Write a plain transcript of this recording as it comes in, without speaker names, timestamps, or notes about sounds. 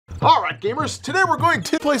Alright gamers, today we're going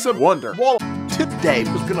to play some Wonder Wall. Today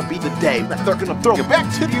was gonna be the day that they're gonna throw it back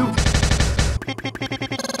to you.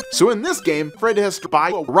 So in this game, Fred has to buy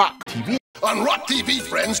a Rock TV. On Rock TV,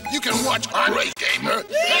 friends, you can watch Irate Gamma.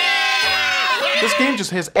 Yeah! This game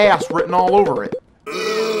just has ass written all over it.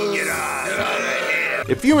 Get out of here.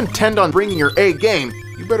 If you intend on bringing your A game,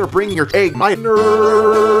 you better bring your A my nerd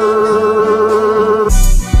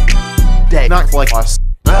day, not like us.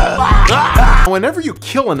 Whenever you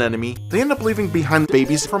kill an enemy, they end up leaving behind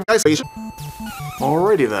babies from isolation.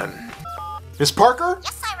 Alrighty then. Miss Parker?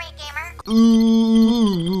 Yes, Irate Gamer.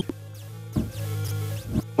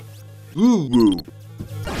 Ooh.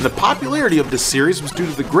 The popularity of this series was due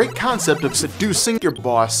to the great concept of seducing your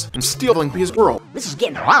boss and stealing his world. This is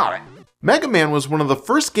getting wild. Mega Man was one of the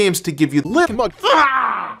first games to give you lip mug.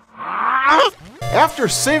 After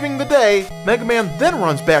saving the day, Mega Man then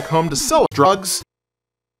runs back home to sell drugs.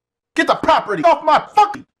 Get the property off my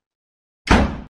fucking